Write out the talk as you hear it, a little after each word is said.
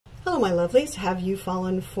Hello my lovelies, have you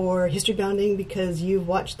fallen for Historybounding because you've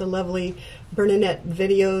watched the lovely Bernadette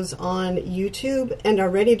videos on YouTube and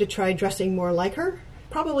are ready to try dressing more like her?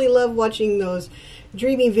 Probably love watching those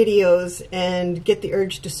dreamy videos and get the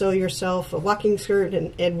urge to sew yourself a walking skirt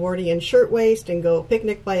and Edwardian shirtwaist and go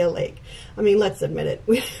picnic by a lake. I mean, let's admit it,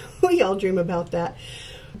 we all dream about that.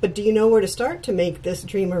 But do you know where to start to make this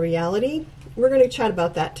dream a reality? We're going to chat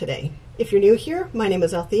about that today. If you're new here, my name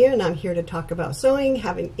is Althea and I'm here to talk about sewing,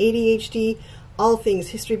 having ADHD, all things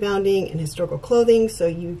history-bounding and historical clothing so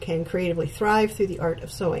you can creatively thrive through the art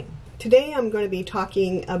of sewing. Today I'm going to be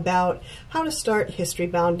talking about how to start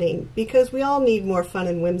history-bounding because we all need more fun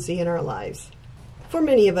and whimsy in our lives. For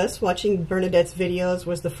many of us, watching Bernadette's videos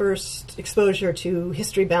was the first exposure to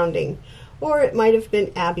history-bounding, or it might have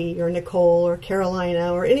been Abby or Nicole or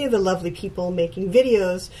Carolina or any of the lovely people making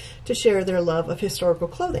videos to share their love of historical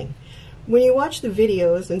clothing. When you watch the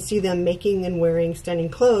videos and see them making and wearing stunning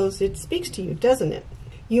clothes, it speaks to you, doesn't it?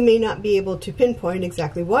 You may not be able to pinpoint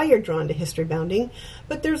exactly why you're drawn to history-bounding,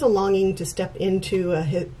 but there's a longing to step into a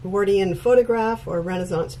Edwardian photograph or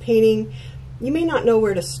Renaissance painting. You may not know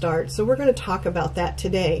where to start, so we're going to talk about that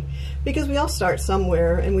today, because we all start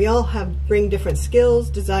somewhere and we all bring different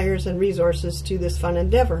skills, desires, and resources to this fun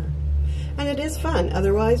endeavor. And it is fun,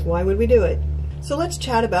 otherwise why would we do it? So let's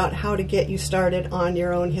chat about how to get you started on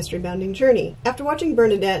your own history-bounding journey. After watching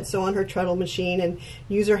Bernadette sew on her treadle machine and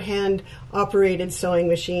use her hand-operated sewing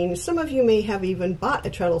machine, some of you may have even bought a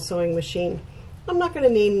treadle sewing machine. I'm not going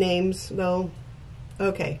to name names, though.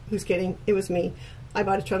 Okay, who's kidding? It was me. I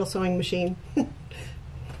bought a treadle sewing machine.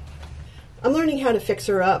 I'm learning how to fix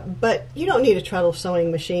her up, but you don't need a treadle sewing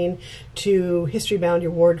machine to history-bound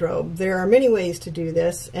your wardrobe. There are many ways to do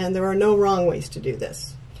this, and there are no wrong ways to do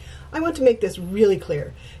this. I want to make this really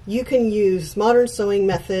clear. You can use modern sewing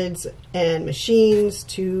methods and machines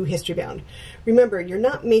to history-bound. Remember, you're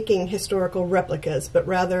not making historical replicas, but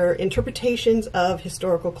rather interpretations of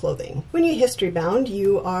historical clothing. When you history-bound,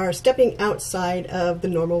 you are stepping outside of the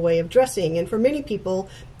normal way of dressing, and for many people,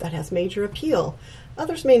 that has major appeal.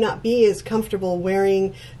 Others may not be as comfortable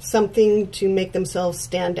wearing something to make themselves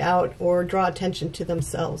stand out or draw attention to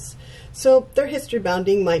themselves. So their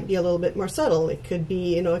history-bounding might be a little bit more subtle. It could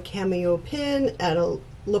be, a cameo pin at a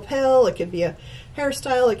lapel. It could be a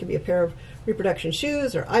hairstyle. It could be a pair of reproduction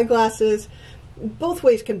shoes or eyeglasses. Both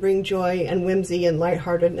ways can bring joy and whimsy and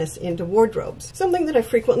lightheartedness into wardrobes. Something that I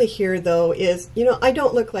frequently hear, though, is, I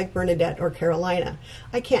don't look like Bernadette or Carolina.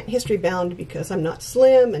 I can't history-bound because I'm not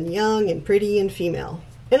slim and young and pretty and female.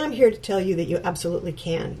 And I'm here to tell you that you absolutely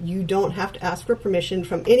can. You don't have to ask for permission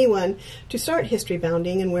from anyone to start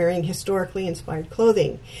history-bounding and wearing historically inspired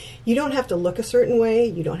clothing. You don't have to look a certain way.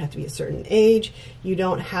 You don't have to be a certain age. You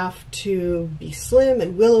don't have to be slim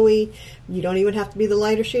and willowy. You don't even have to be the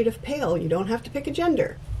lighter shade of pale. You don't have to pick a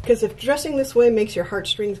gender. Because if dressing this way makes your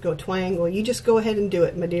heartstrings go twang, well, you just go ahead and do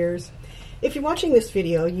it, my dears. If you're watching this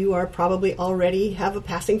video, you are probably already have a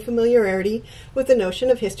passing familiarity with the notion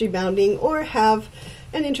of history-bounding or have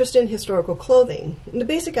an interest in historical clothing. And the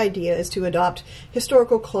basic idea is to adopt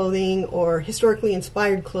historical clothing or historically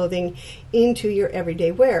inspired clothing into your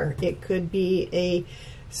everyday wear. It could be a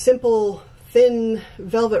simple thin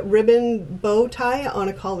velvet ribbon bow tie on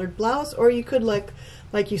a collared blouse, or you could look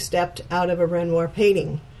like you stepped out of a Renoir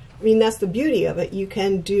painting. I mean, that's the beauty of it. You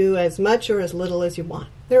can do as much or as little as you want.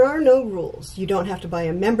 There are no rules. You don't have to buy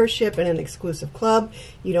a membership in an exclusive club.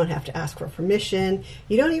 You don't have to ask for permission.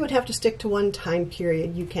 You don't even have to stick to one time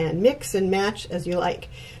period. You can mix and match as you like,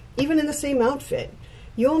 even in the same outfit.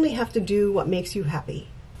 You only have to do what makes you happy.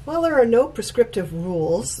 While there are no prescriptive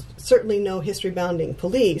rules, certainly no history-bounding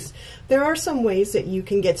police, there are some ways that you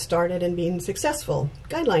can get started in being successful,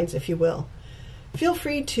 guidelines if you will. Feel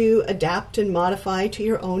free to adapt and modify to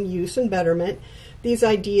your own use and betterment. These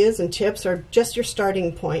ideas and tips are just your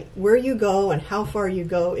starting point. Where you go and how far you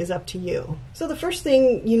go is up to you. So the first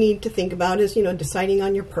thing you need to think about is, deciding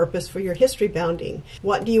on your purpose for your history-bounding.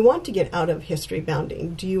 What do you want to get out of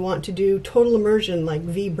history-bounding? Do you want to do total immersion like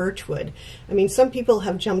V. Birchwood? I mean, some people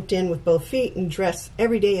have jumped in with both feet and dress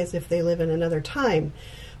every day as if they live in another time.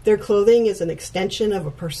 Their clothing is an extension of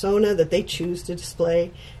a persona that they choose to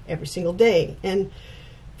display every single day. And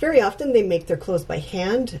very often they make their clothes by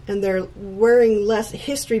hand, and they're wearing less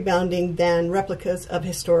history-bounding than replicas of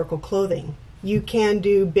historical clothing. You can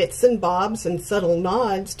do bits and bobs and subtle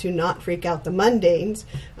nods to not freak out the mundanes.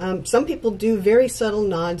 Some people do very subtle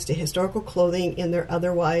nods to historical clothing in their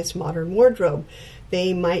otherwise modern wardrobe.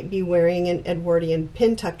 They might be wearing an Edwardian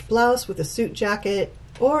pin-tucked blouse with a suit jacket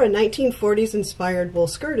or a 1940s inspired wool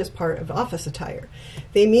skirt as part of office attire.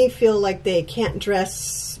 They may feel like they can't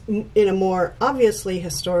dress in a more obviously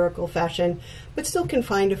historical fashion, but still can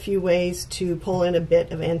find a few ways to pull in a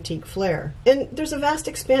bit of antique flair. And there's a vast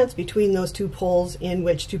expanse between those two poles in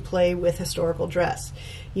which to play with historical dress.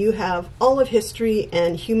 You have all of history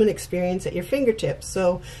and human experience at your fingertips,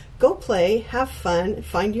 so go play, have fun,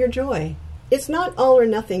 find your joy. It's not all or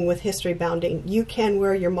nothing with history bounding. You can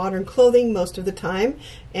wear your modern clothing most of the time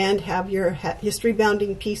and have your history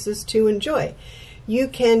bounding pieces to enjoy. You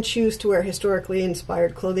can choose to wear historically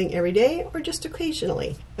inspired clothing every day or just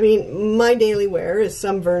occasionally. I mean, my daily wear is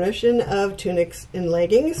some version of tunics and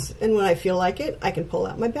leggings, and when I feel like it, I can pull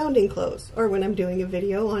out my bounding clothes, or when I'm doing a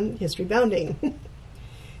video on history bounding.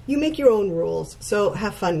 You make your own rules, so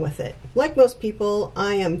have fun with it. Like most people,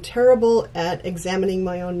 I am terrible at examining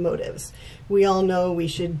my own motives. We all know we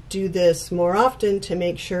should do this more often to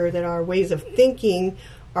make sure that our ways of thinking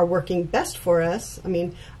are working best for us. I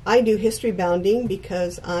mean, I do history bounding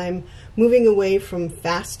because I'm moving away from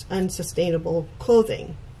fast, unsustainable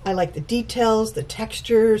clothing. I like the details, the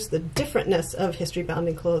textures, the differentness of history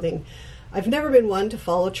bounding clothing. I've never been one to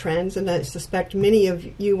follow trends, and I suspect many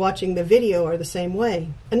of you watching the video are the same way.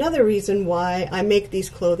 Another reason why I make these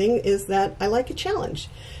clothing is that I like a challenge.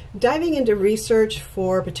 Diving into research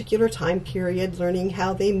for a particular time period, learning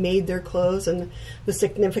how they made their clothes and the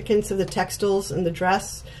significance of the textiles and the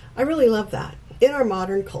dress, I really love that. In our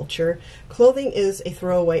modern culture, clothing is a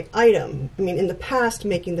throwaway item. I mean, in the past,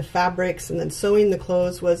 making the fabrics and then sewing the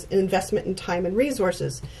clothes was an investment in time and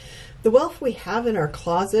resources. The wealth we have in our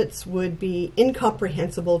closets would be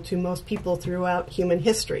incomprehensible to most people throughout human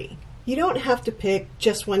history. You don't have to pick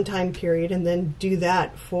just one time period and then do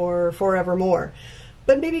that for forevermore,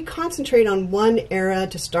 but maybe concentrate on one era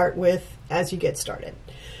to start with as you get started.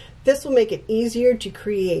 This will make it easier to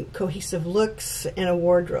create cohesive looks and a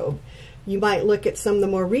wardrobe. You might look at some of the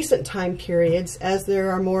more recent time periods, as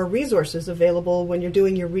there are more resources available when you're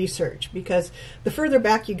doing your research, because the further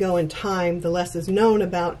back you go in time, the less is known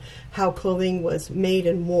about how clothing was made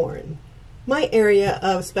and worn. My area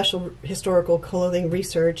of special historical clothing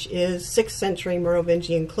research is 6th century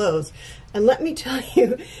Merovingian clothes, and let me tell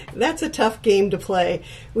you, that's a tough game to play.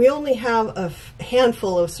 We only have a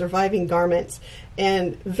handful of surviving garments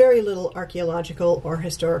and very little archaeological or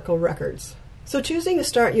historical records. So choosing to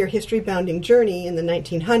start your history bounding journey in the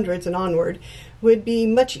 1900s and onward would be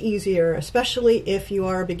much easier, especially if you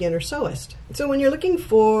are a beginner sewist. So when you're looking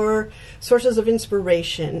for sources of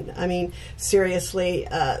inspiration, I mean, seriously,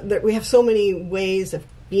 we have so many ways of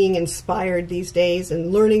being inspired these days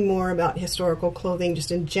and learning more about historical clothing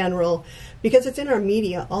just in general, because it's in our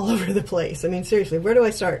media all over the place. I mean, seriously, where do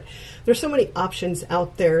I start? There's so many options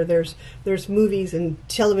out there. There's movies and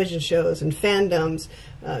television shows and fandoms.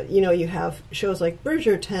 You have shows like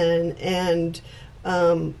Bridgerton and,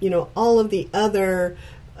 all of the other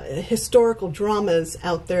historical dramas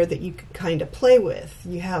out there that you could kind of play with.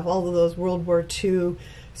 You have all of those World War II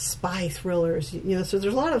spy thrillers, so there's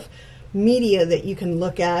a lot of media that you can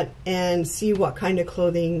look at and see what kind of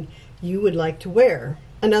clothing you would like to wear.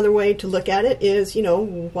 Another way to look at it is,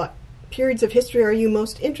 what periods of history are you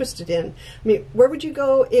most interested in? I mean, where would you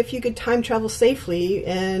go if you could time travel safely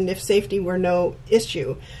and if safety were no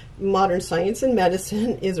issue? Modern science and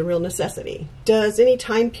medicine is a real necessity. Does any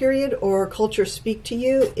time period or culture speak to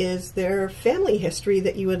you? Is there family history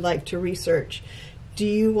that you would like to research? Do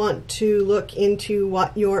you want to look into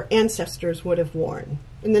what your ancestors would have worn?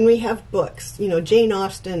 And then we have books. Jane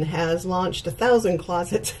Austen has launched 1,000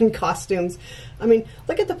 closets and costumes. I mean,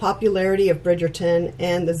 look at the popularity of Bridgerton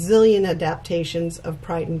and the zillion adaptations of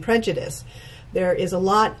Pride and Prejudice. There is a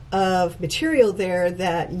lot of material there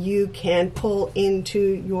that you can pull into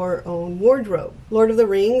your own wardrobe. Lord of the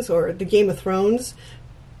Rings or the Game of Thrones,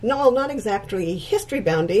 no, not exactly history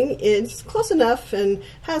bounding. It's close enough and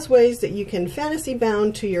has ways that you can fantasy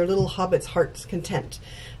bound to your little hobbit's heart's content.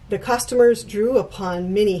 The costumers drew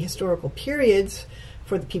upon many historical periods.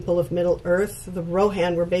 For the people of Middle-earth, the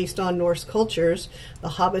Rohan were based on Norse cultures, the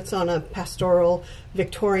hobbits on a pastoral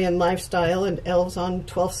Victorian lifestyle, and elves on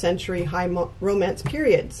 12th century high romance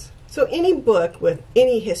periods. So any book with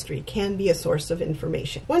any history can be a source of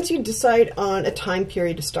information. Once you decide on a time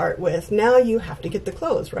period to start with, now you have to get the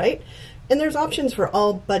clothes, right? And there's options for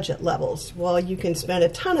all budget levels. While you can spend a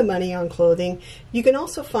ton of money on clothing, you can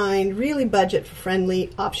also find really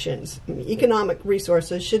budget-friendly options. Economic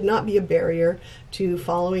resources should not be a barrier to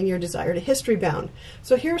following your desire to history bound.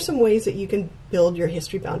 So here are some ways that you can build your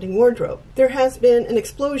history bounding wardrobe. There has been an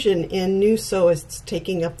explosion in new sewists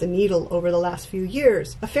taking up the needle over the last few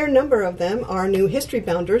years. A fair number of them are new history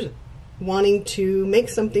bounders wanting to make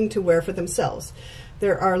something to wear for themselves.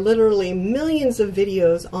 There are literally millions of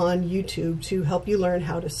videos on YouTube to help you learn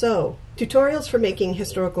how to sew. Tutorials for making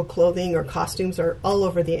historical clothing or costumes are all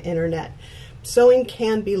over the internet. Sewing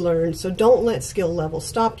can be learned, so don't let skill level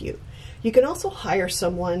stop you. You can also hire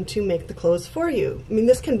someone to make the clothes for you. I mean,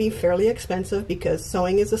 this can be fairly expensive because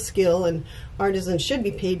sewing is a skill and artisans should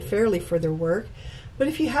be paid fairly for their work. But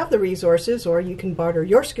if you have the resources, or you can barter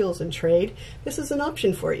your skills and trade, this is an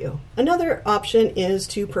option for you. Another option is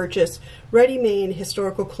to purchase ready-made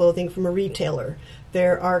historical clothing from a retailer.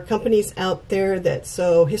 There are companies out there that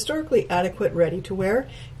sew historically adequate ready-to-wear.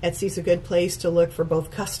 Etsy's a good place to look for both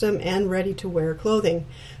custom and ready-to-wear clothing.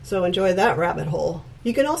 So enjoy that rabbit hole.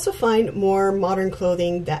 You can also find more modern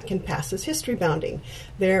clothing that can pass as history bounding.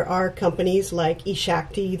 There are companies like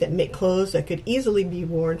eShakti that make clothes that could easily be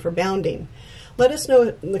worn for bounding. Let us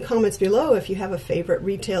know in the comments below if you have a favorite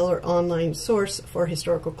retail or online source for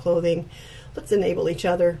historical clothing. Let's enable each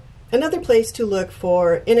other. Another place to look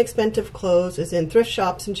for inexpensive clothes is in thrift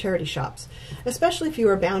shops and charity shops, especially if you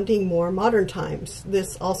are bounding more modern times.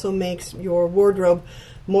 This also makes your wardrobe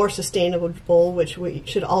more sustainable, which we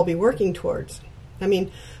should all be working towards. I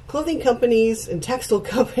mean, clothing companies and textile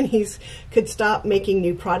companies could stop making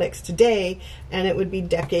new products today, and it would be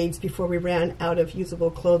decades before we ran out of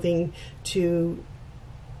usable clothing to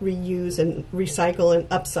reuse and recycle and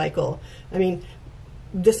upcycle. I mean,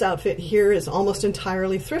 this outfit here is almost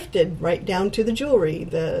entirely thrifted, right down to the jewelry.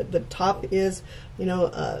 The top is, you know,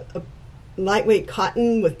 a lightweight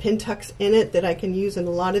cotton with pin tucks in it that I can use in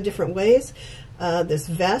a lot of different ways. This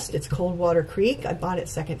vest, it's Coldwater Creek. I bought it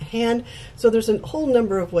secondhand. So there's a whole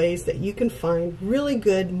number of ways that you can find really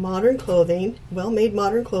good modern clothing, well-made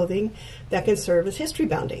modern clothing that can serve as history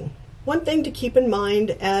bounding. One thing to keep in mind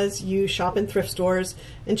as you shop in thrift stores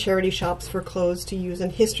and charity shops for clothes to use in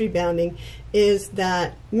history bounding is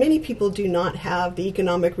that many people do not have the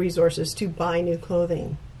economic resources to buy new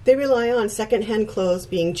clothing. They rely on secondhand clothes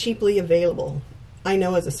being cheaply available. I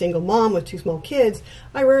know as a single mom with 2 small kids,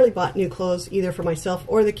 I rarely bought new clothes either for myself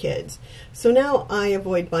or the kids. So now I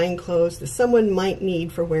avoid buying clothes that someone might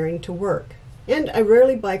need for wearing to work. And I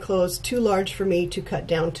rarely buy clothes too large for me to cut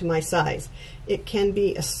down to my size. It can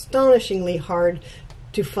be astonishingly hard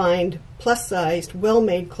to find plus-sized,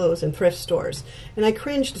 well-made clothes in thrift stores. And I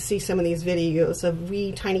cringe to see some of these videos of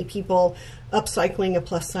wee tiny people upcycling a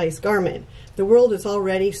plus-size garment. The world is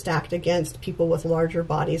already stacked against people with larger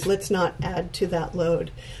bodies. Let's not add to that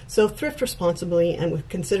load. So thrift responsibly and with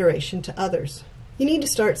consideration to others. You need to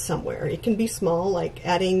start somewhere. It can be small, like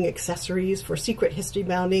adding accessories for secret history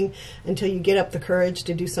bounding until you get up the courage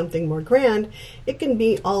to do something more grand. It can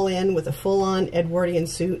be all in with a full-on Edwardian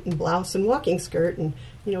suit and blouse and walking skirt and,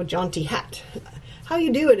 you know, jaunty hat. How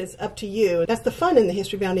you do it is up to you. That's the fun in the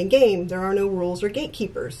history bounding game. There are no rules or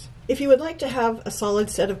gatekeepers. If you would like to have a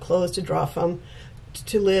solid set of clothes to draw from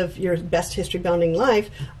to live your best history bounding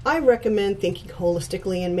life, I recommend thinking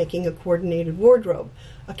holistically and making a coordinated wardrobe,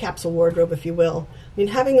 a capsule wardrobe if you will. I mean,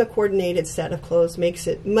 having a coordinated set of clothes makes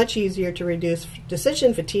it much easier to reduce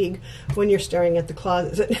decision fatigue when you're staring at the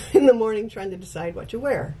closet in the morning trying to decide what to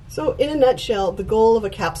wear. So in a nutshell, the goal of a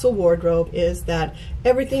capsule wardrobe is that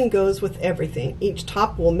everything goes with everything. Each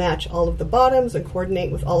top will match all of the bottoms and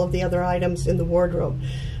coordinate with all of the other items in the wardrobe.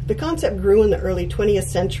 The concept grew in the early 20th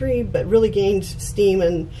century, but really gained steam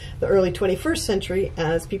in the early 21st century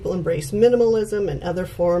as people embraced minimalism and other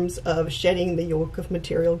forms of shedding the yoke of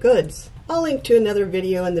material goods. I'll link to another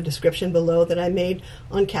video in the description below that I made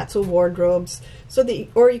on capsule wardrobes,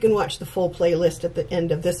 or you can watch the full playlist at the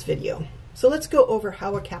end of this video. So let's go over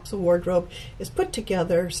how a capsule wardrobe is put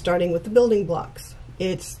together, starting with the building blocks.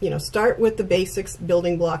 It's, start with the basics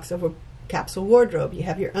building blocks of a capsule wardrobe. You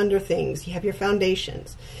have your underthings, you have your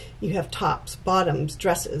foundations, you have tops, bottoms,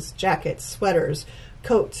 dresses, jackets, sweaters,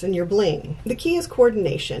 coats, and your bling. The key is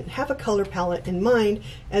coordination. Have a color palette in mind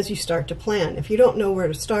as you start to plan. If you don't know where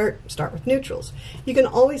to start with neutrals. You can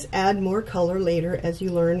always add more color later as you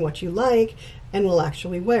learn what you like and will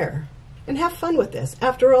actually wear. And have fun with this.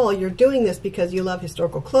 After all, you're doing this because you love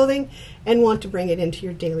historical clothing and want to bring it into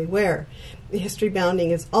your daily wear. History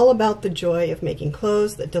bounding is all about the joy of making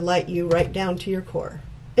clothes that delight you right down to your core.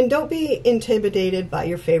 And don't be intimidated by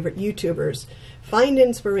your favorite YouTubers. Find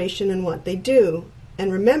inspiration in what they do.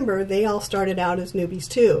 And remember, they all started out as newbies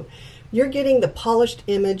too. You're getting the polished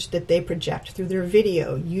image that they project through their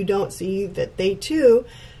video. You don't see that they too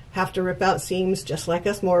have to rip out seams just like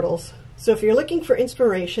us mortals. So if you're looking for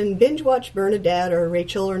inspiration, binge watch Bernadette or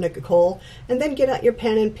Rachel or NIcole, and then get out your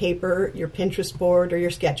pen and paper, your Pinterest board, or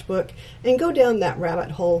your sketchbook, and go down that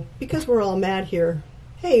rabbit hole, because we're all mad here.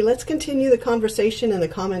 Hey, let's continue the conversation in the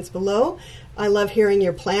comments below. I love hearing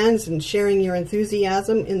your plans and sharing your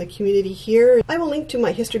enthusiasm in the community here. I will link to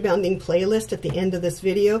my Historybounding playlist at the end of this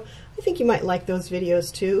video. I think you might like those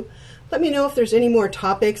videos too. Let me know if there's any more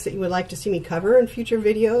topics that you would like to see me cover in future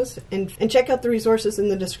videos, and check out the resources in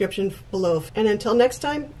the description below. And until next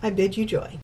time, I bid you joy.